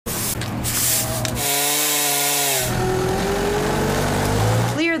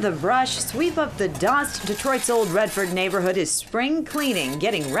the brush, sweep up the dust, Detroit's old Redford neighborhood is spring cleaning,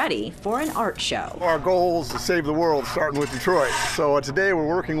 getting ready for an art show. Our goal is to save the world, starting with Detroit. So today we're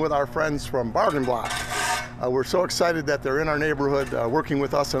working with our friends from Bargain Block. We're so excited that they're in our neighborhood working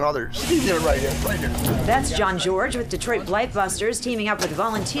with us and others. You get it right here, right here. That's John George with Detroit Blight Busters, teaming up with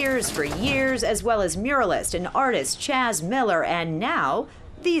volunteers for years, as well as muralist and artist Chazz Miller, and now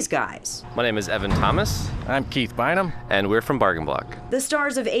these guys. My name is Evan Thomas. I'm Keith Bynum. And we're from Bargain Block. The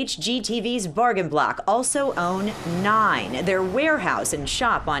stars of HGTV's Bargain Block also own 9, their warehouse and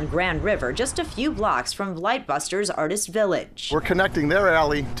shop on Grand River, just a few blocks from Blight Busters Artist Village. We're connecting their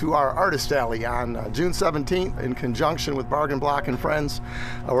alley to our Artist Alley on June 17th in conjunction with Bargain Block and friends.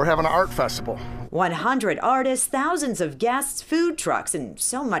 We're having an art festival. 100 artists, thousands of guests, food trucks, and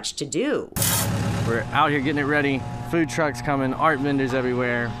so much to do. We're out here getting it ready. Food trucks coming, art vendors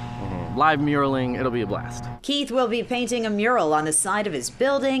everywhere, live muraling. It'll be a blast. Keith will be painting a mural on the side of his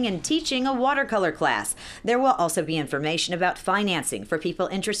building and teaching a watercolor class. There will also be information about financing for people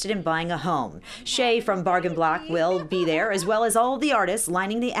interested in buying a home. Shay from Bargain Block will be there, as well as all the artists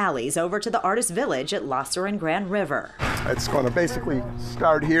lining the alleys over to the Artist Village at Lasser and Grand River. It's going to basically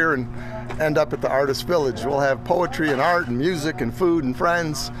start here and end up at the Artist Village. We'll have poetry and art and music and food and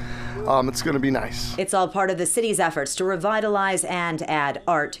friends. It's going to be nice. It's all part of the city's efforts to revitalize and add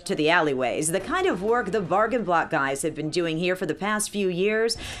art to the alleyways, the kind of work the Bargain Block guys have been doing here for the past few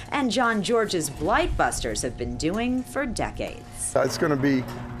years, and John George's Blight Busters have been doing for decades. It's going to be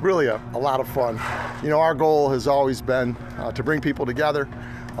really a lot of fun. You know, our goal has always been to bring people together,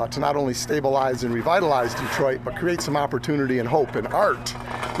 to not only stabilize and revitalize Detroit, but create some opportunity and hope. And art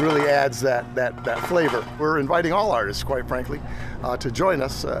really adds that flavor. We're inviting all artists, quite frankly, to join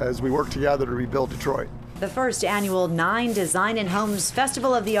us as we work together to rebuild Detroit. The first annual 9 Design and Homes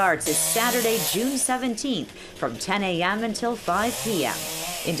Festival of the Arts is Saturday, June 17th from 10 a.m. until 5 p.m.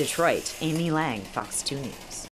 In Detroit, Amy Lang, Fox 2 News.